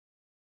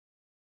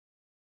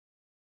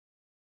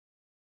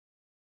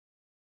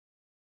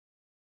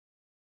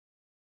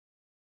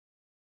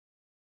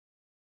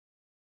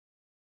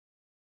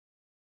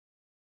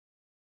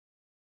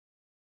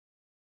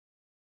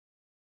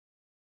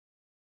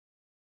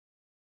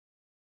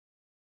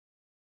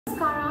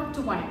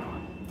to one and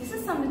all. This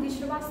is Samriddhi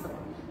Srivastava,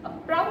 a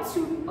proud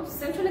student of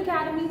Central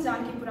Academy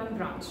Jankipuram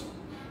branch.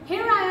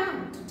 Here I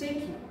am to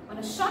take you on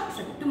a short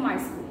trip to my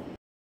school.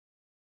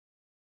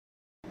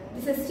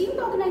 This esteemed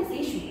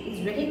organization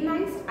is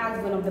recognized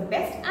as one of the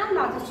best and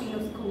largest chain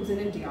of schools in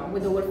India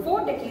with over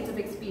 4 decades of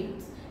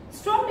experience.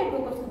 Strong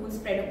network of schools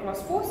spread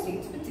across 4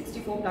 states with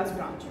 64 plus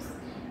branches.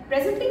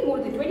 Presently, more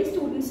than 20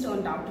 students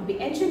turned out to be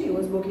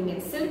engineers working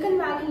in Silicon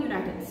Valley,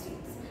 United States.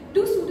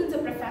 2 students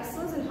are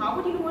professors in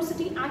Harvard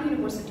University and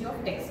University of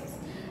Texas.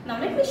 Now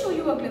let me show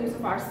you a glimpse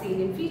of our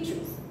salient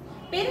features.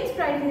 Parents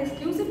pride in the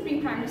exclusive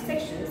pre-primary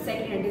section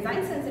set in a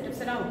design-sensitive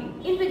surrounding,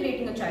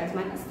 invigorating a child's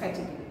mind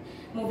aesthetically.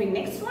 Moving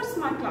next to our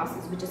smart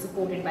classes, which are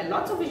supported by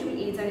lots of visual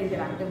aids and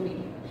interactive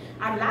media.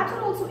 Our labs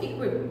are also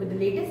equipped with the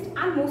latest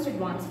and most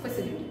advanced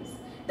facilities.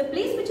 The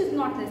place, which is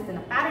not less than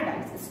a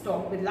paradise, is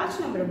stocked with large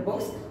number of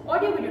books,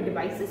 audio-video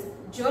devices,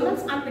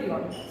 journals and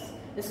periodicals.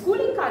 The school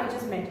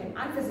encourages mental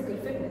and physical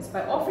fitness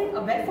by offering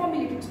a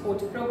well-formulated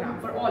sports program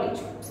for all age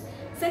groups.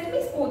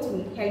 Centenary Sports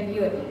Meet, held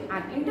yearly,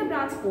 an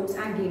inter-branch sports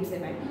and games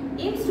event,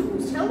 aims to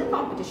boost healthy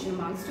competition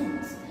among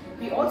students.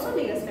 We also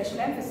lay a special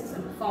emphasis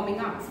on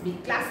performing arts, be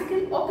it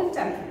classical or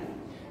contemporary.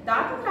 The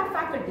Art and Craft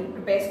faculty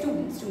prepares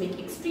students to make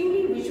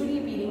extremely visually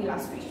appealing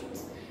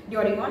illustrations.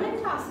 During online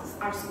classes,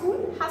 our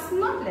school has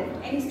not left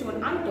any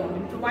stone unturned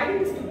in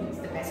providing the students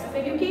the best of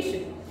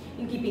education.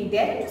 In keeping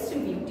their interest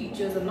in view,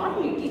 teachers are not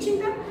only teaching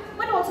them,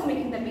 but also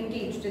making them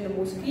engaged in the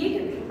most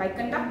creative way by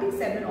conducting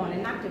several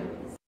online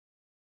activities.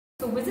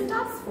 So visit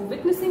us for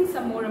witnessing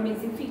some more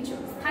amazing features.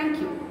 Thank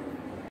you.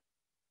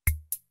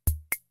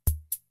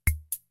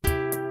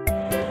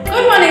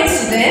 Good morning,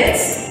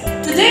 students.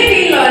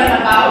 Today we learn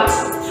about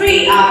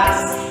 3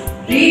 R's: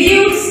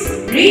 reduce,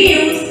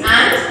 reuse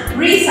and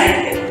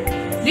recycle.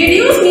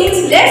 Reduce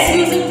means less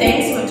use of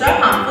things which are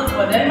harmful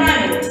for the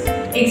environment.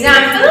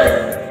 Example,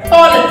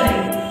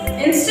 polythene.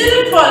 Instead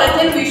of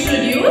polythene, we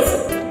should use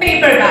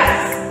paper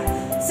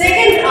bags.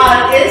 Second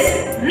R is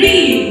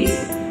reuse.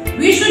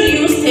 We should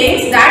use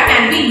things that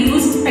can be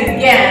used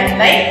again,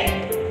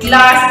 like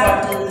glass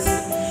bottles.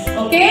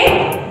 Okay?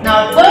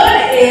 Now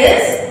third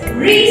is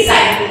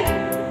recycle.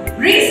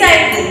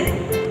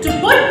 Recycle. To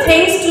put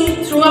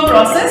things through a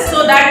process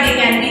so that they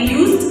can be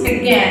used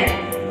again.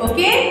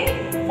 Okay?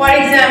 For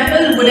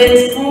example, wooden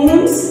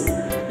spoons.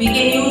 We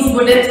can use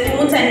wooden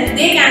spoons and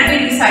they can be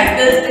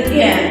recycled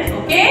again.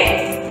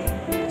 Okay?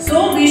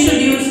 So we should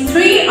use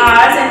 3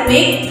 R's and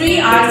make 3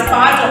 R's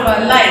part of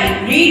our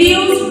life.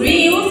 Reduce,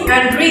 reuse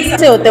and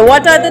recycle. So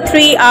what are the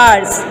 3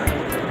 R's?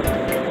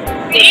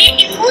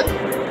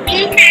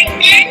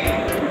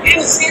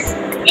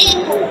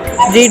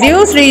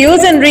 Reduce,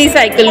 reuse and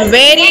recycle.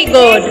 Very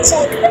good.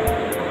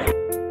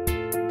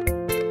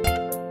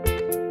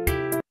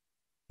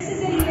 This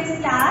is a English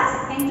class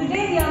and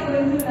today we are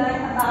going to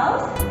learn about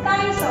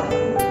kinds of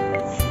food.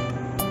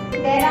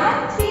 There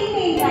are 3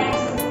 main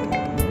kinds of food.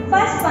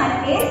 First one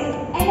is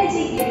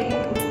energy giving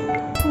food.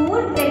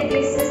 Food that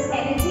gives us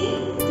energy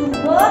to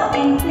work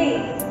and play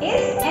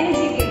is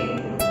energy giving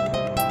food.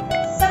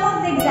 Some of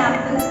the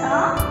examples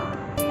are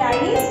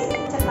rice,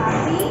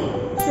 chapati,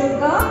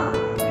 sugar,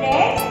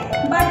 bread,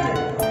 butter.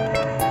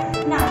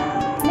 Now,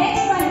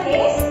 next one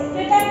is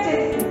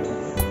protective food.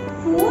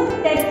 Food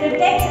that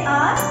protects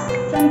us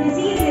from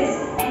diseases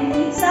and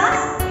keeps us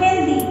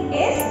healthy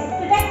is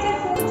protective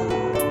food.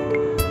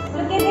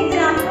 Look at the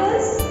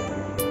examples.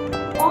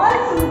 All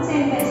fruits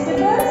and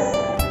vegetables.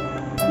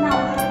 Now,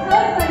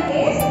 third one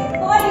is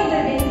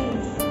bodybuilding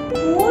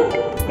food. Food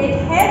that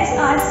helps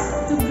us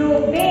to grow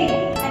big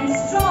and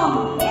strong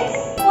is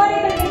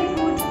bodybuilding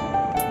food.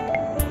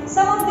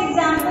 Some of the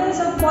examples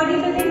of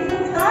bodybuilding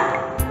food are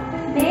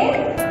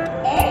milk,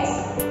 eggs,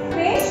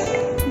 fish,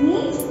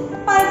 meat,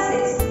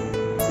 pulses.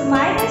 So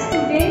my dear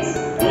students,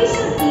 we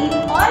should eat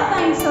all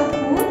kinds of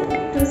food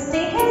to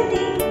stay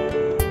healthy,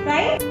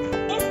 right?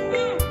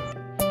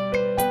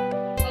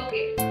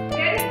 Okay,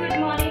 very good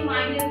morning,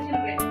 my dear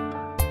children.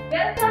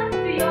 Welcome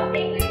to your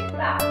English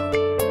class.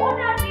 What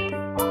are these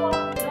called?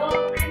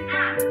 Verb and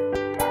am.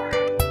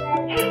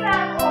 Is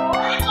that all?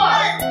 Of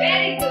course.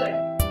 Very good.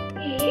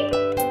 Is,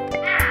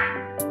 am,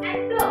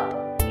 and the.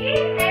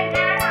 Is and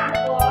am are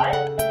called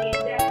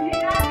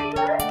indefinite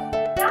articles.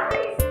 That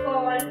is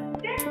called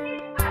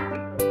definite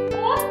article.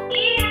 Both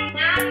a and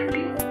am is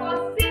used for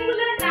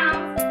singular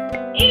nouns.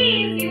 A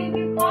is used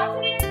with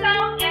consonant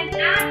sound and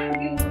am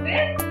is used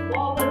with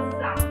vowel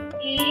sound.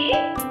 A,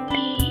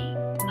 E,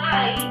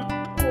 I,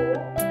 O,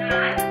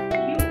 and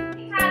U.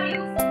 We have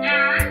used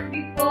and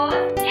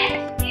because H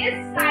is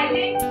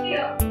silent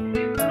here.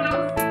 We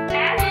pronounce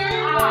S,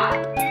 R,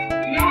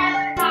 not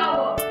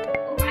power.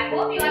 So I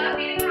hope you all are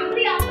feeling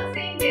hungry after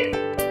saying this.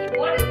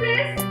 What is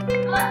this?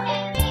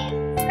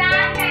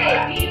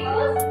 Sandwich. We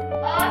use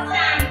a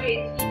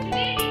sandwich.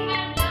 Today we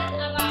have learned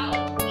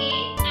about a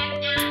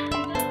and am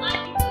in the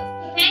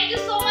articles. Thank you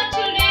so much,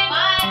 children.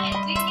 Bye and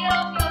take care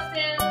of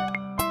yourself.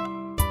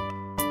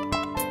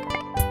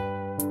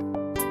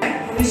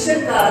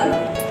 भविष्यकाल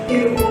के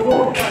रूपों को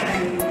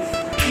पढ़ाएंगे।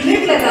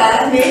 Lit लकार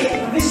में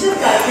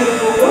भविष्यकाल के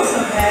रूपों को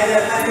समझाया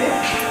जाता है।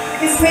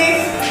 इसमें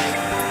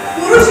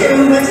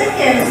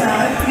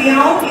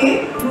क्रियाओं के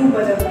रूप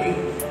बदलते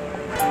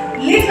हैं।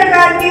 लिट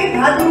लकार के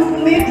धातु रूप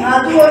में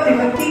धातु और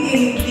विभक्ति के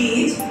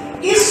बीच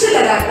इष्ट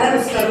लगाकर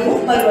उसका रूप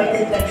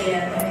परिवर्तित कर दिया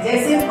जाता है।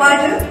 जैसे पठ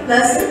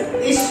प्लस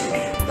इष्ट,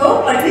 तो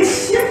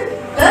पठिष्य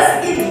प्लस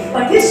इति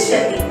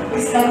पठिष्यति,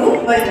 इसका रूप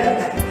बन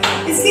जाता है।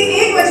 इसके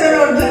एक वचन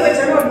और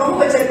द्विवचन और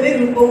बहुवचन में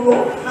रूपों को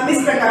हम इस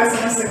प्रकार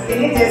समझ सकते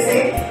हैं। जैसे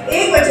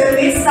एक वचन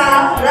में सा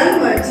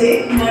रंगमर्चे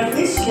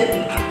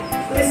नर्तिष्यति,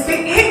 तो इसमें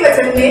एक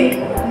वचन में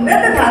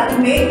नृत धातु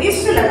में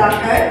इष्ट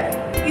लगाकर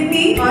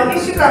इति और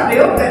इष्ट का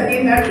प्रयोग करके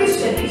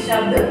नर्तिष्यति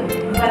शब्द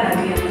बना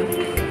दिया।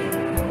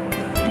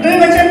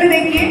 द्विवचन में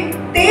देखिए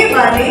ते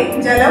वाले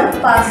जलम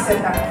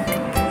पास्यता,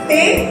 ते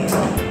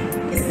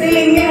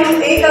स्त्रीलिंग में हम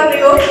ते का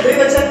प्रयोग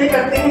द्विवचन में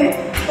करते हैं,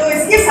 तो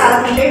इसके साथ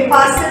हमने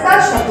पास्यता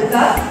शब्द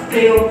का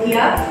प्रयोग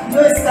किया जो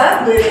इसका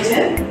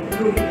द्विवचन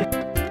रूप है।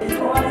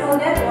 All know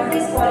that what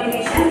is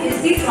pollination is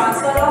the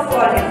transfer of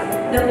pollen.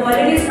 The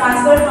pollen is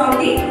transferred from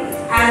the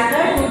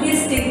anther to the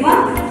stigma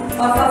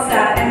of a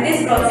flower, and this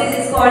process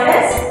is called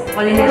as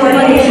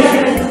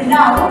pollination.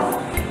 Now,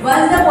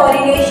 once the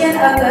pollination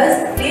occurs,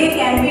 they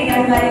can be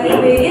done by the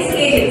various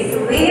agents. So,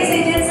 various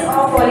agents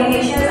of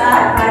pollination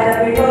are either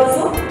weight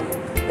also.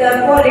 The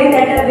pollen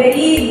that are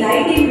very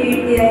light in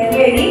weight, they are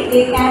carried,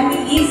 they can be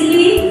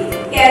easily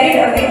carried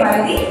away by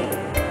the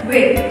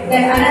wind.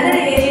 Then another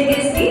agent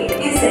is the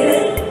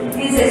insects.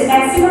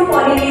 Maximum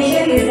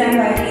pollination is done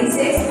by the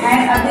insects,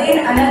 and again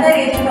another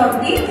agent of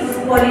the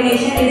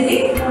pollination is the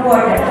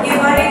water. Give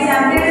one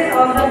example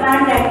of the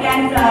plant that can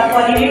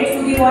pollinate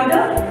through the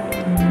water.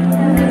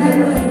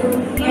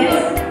 Yes.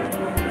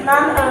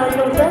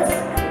 Lotus.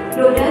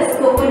 Lotus,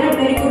 coconut,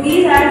 berry.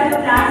 These are the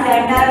plants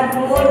that are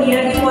more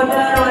near the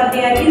water or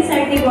they are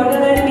inside the water,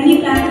 and many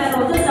plants are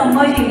also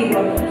submerged in the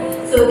water.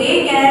 So they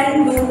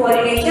can do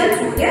pollination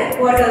through the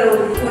water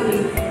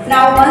only.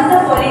 Now once the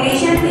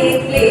pollination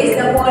takes place,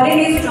 the pollen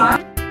is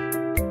transferred.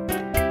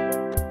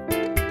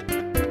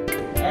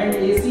 And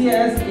AC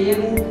as A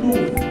root 2.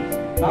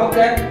 Now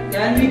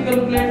can we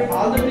calculate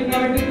all the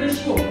trigonometric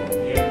ratio?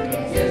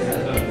 Yes sir.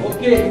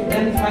 Okay,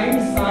 then find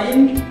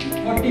sine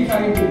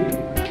 45 degree.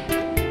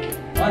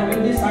 What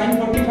will be sine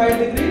 45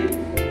 degree?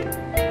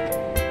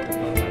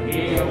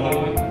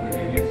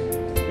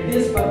 It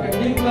is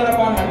perpendicular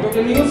upon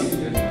hypotenuse.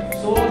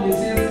 So this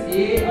is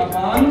A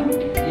upon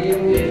A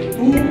root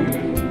 2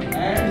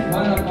 and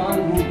 1 upon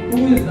root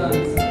 2 is the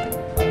answer.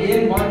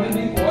 Again, what will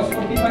be cos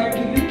 45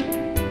 degree?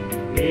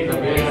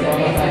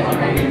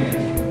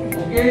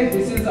 Okay,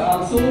 this is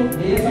also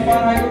base upon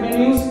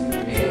hypotenuse.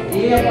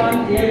 A upon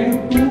A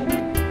root 2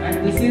 and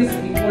this is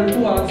equal to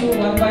also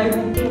 1 by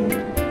root 2.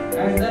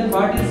 And then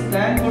what is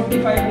tan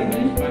 45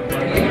 degree?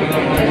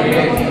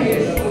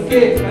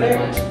 Okay,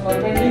 correct.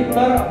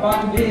 Perpendicular upon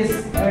base,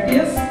 that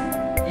is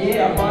A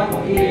upon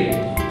A,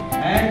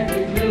 and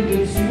it will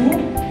gives you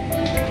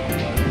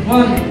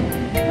 1.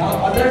 Now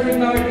other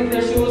trigonometric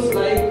ratios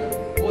like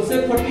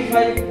cosec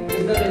 45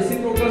 is the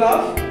reciprocal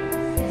of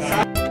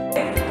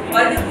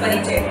पद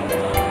परिचय।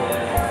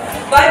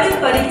 पद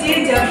परिचय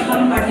जब हम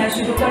पढ़ना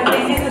शुरू करते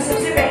हैं तो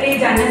सबसे पहले ये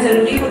जानना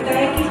जरूरी होता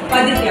है कि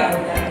पद क्या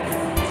होता है।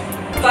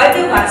 पद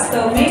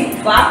वास्तव में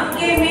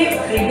वाक्य में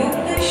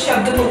प्रयुक्त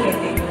शब्द को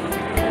कहते हैं।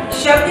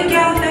 शब्द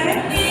क्या होता है?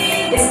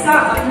 इसका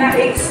अपना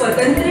एक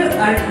स्वतंत्र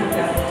अर्थ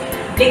होता है,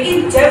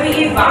 लेकिन जब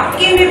ये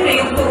वाक्य में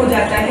प्रयुक्त हो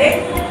जाता है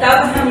तब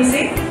हम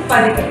इसे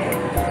पद कहते हैं।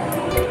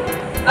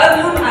 अब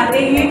हम आते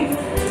हैं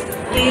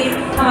कि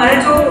हमारा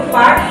जो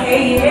पाठ है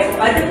ये है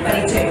पद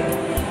परिचय।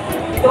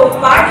 तो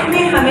पाठ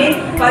में हमें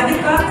पद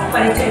का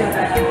परिचय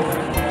बताना है।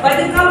 पद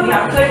का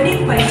व्याकरणिक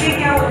परिचय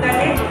क्या होता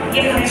है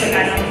ये हमें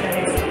बताना होता है।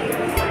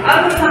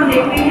 अब हम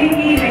देखते हैं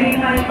कि मैंने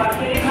यहाँ एक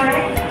वाक्य लिखा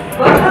है,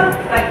 वह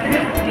पत्र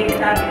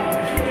लिखता है।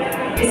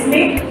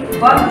 इसमें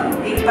वह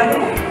एक पद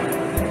है,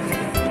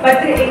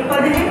 पत्र एक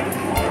पद है,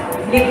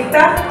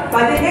 लिखता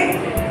पद है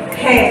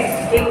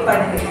एक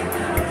पद है।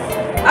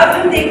 अब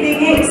हम देखते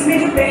हैं इसमें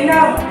जो पहला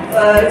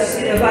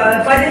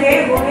पद है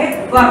वो है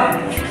वह।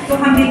 तो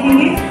हम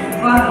देखेंगे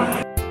वह।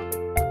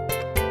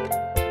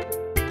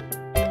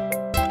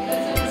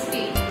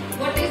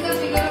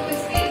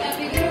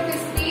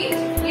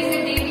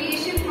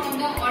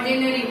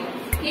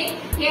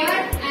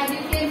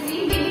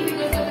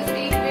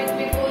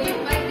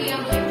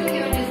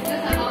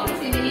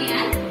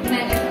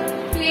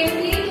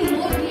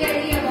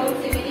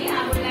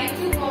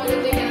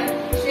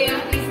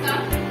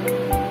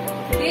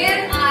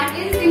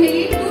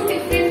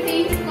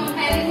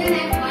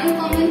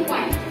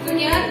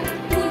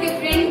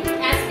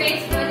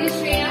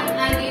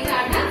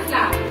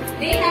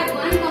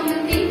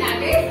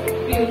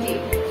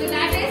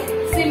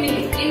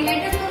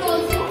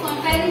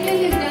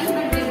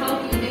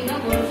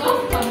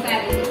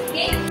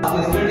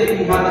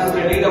 We have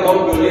studied about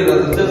purely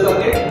resistor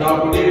circuit. Now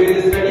today we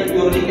will study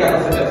purely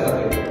capacitor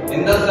circuit.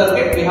 In the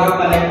circuit we have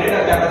connected a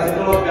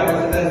capacitor of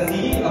capacitance C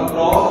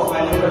across a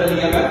sinusoidal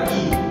EMF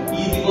E.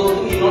 E is equals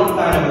to E naught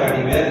sin omega t,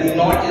 where E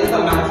naught is the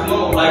maximum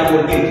applied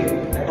voltage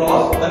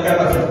across the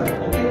capacitor.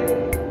 Okay.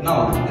 Now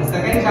in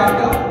second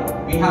chapter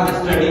we have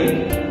studied.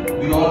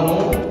 We all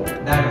know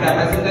that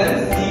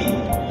capacitance C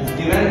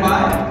given by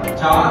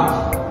charge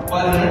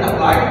per unit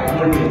applied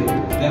voltage.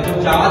 Therefore,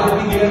 charge will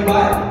be given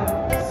by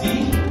CE,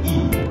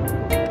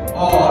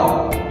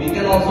 or we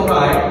can also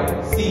write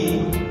C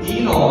E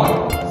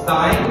naught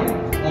sin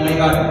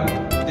omega t.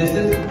 This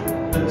is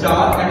the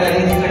charge at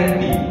any instant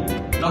t.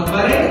 Now,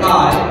 current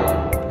I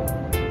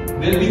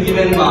will be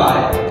given by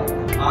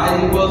I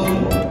is equals to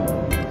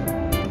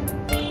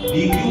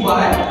dq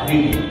by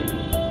dt.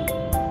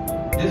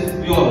 This is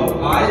pure.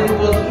 I is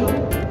equals to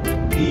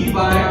d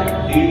by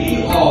dt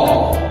of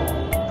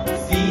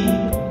C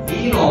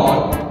E naught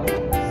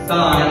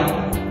sin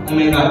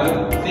omega t.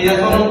 Say yes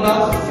or no,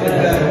 class?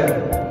 Yes.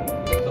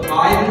 So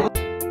I is equals.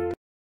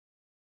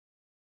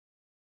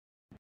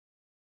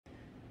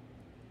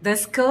 The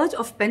scourge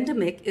of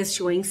pandemic is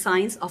showing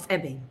signs of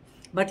ebbing,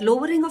 but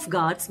lowering of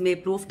guards may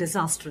prove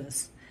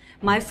disastrous.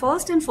 My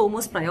first and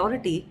foremost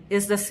priority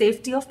is the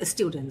safety of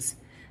students.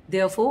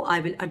 Therefore,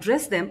 I will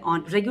address them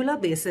on regular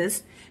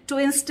basis to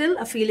instill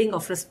a feeling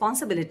of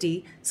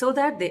responsibility so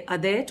that they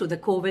adhere to the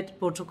COVID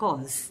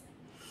protocols.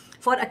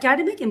 For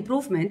academic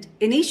improvement,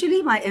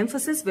 initially my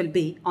emphasis will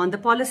be on the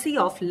policy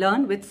of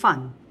learn with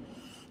fun.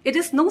 It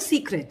is no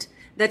secret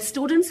that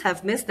students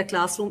have missed the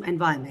classroom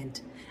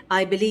environment.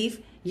 I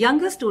believe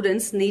younger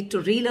students need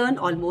to relearn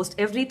almost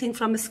everything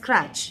from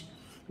scratch.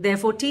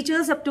 Therefore,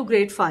 teachers up to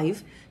grade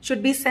 5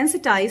 should be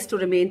sensitized to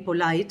remain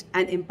polite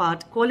and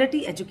impart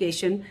quality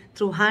education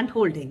through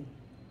hand-holding,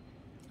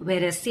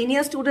 whereas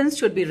senior students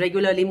should be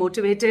regularly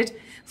motivated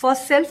for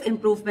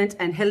self-improvement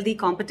and healthy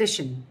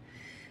competition.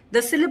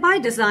 The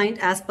syllabi designed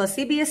as per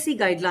CBSE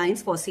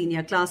guidelines for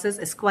senior classes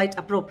is quite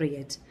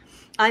appropriate.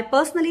 I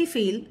personally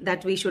feel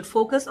that we should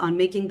focus on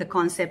making the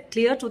concept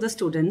clear to the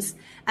students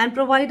and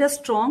provide a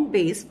strong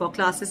base for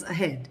classes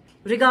ahead.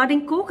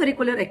 Regarding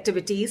co-curricular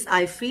activities,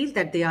 I feel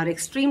that they are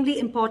extremely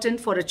important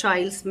for a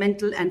child's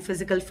mental and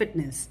physical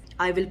fitness.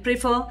 I will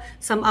prefer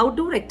some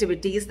outdoor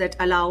activities that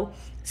allow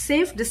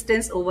safe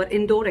distance over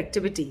indoor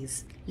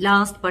activities.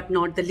 Last but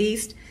not the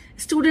least,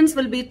 students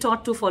will be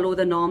taught to follow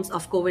the norms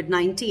of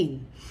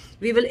COVID-19.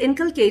 We will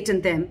inculcate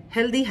in them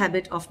healthy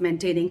habit of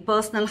maintaining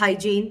personal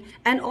hygiene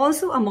and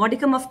also a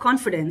modicum of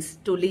confidence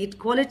to lead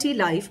quality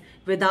life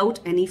without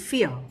any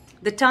fear.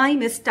 The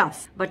time is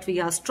tough, but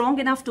we are strong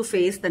enough to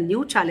face the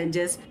new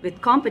challenges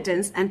with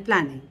competence and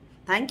planning.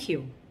 Thank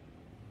you.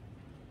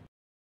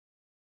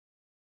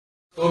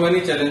 So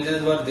many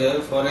challenges were there.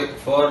 For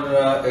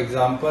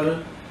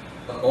example,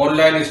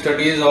 online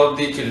studies of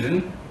the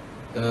children.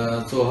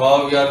 So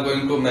how we are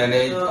going to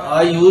manage?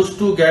 I used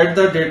to get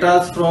the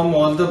data from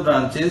all the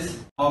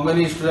branches. How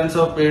many students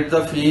have paid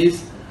the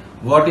fees?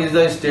 What is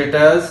the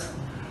status?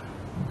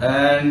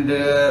 And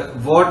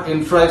what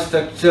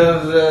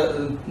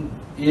infrastructure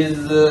is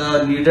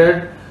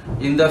needed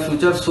in the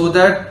future, so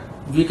that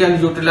we can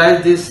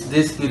utilize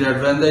this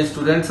period when the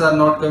students are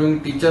not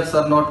coming, teachers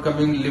are not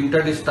coming,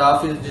 limited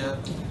staff is there.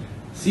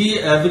 See,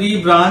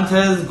 every branch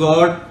has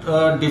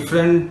got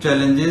different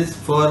challenges.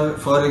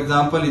 For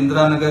example,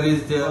 Indira Nagar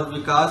is there,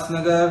 Vikas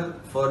Nagar,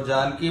 for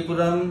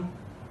Jankipuram,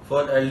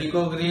 for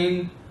Eldico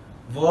Green.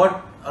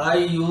 What I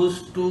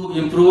used to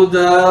improve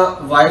the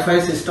Wi-Fi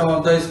system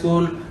of the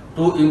school,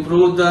 to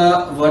improve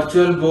the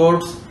virtual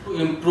boards, to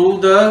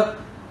improve the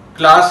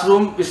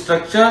classroom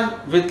structure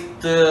with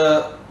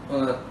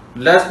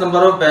less number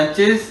of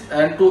benches,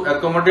 and to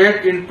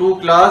accommodate in 2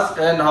 class,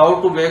 and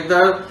how to make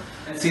the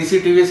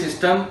CCTV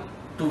system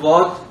to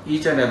watch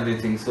each and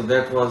everything. So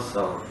that was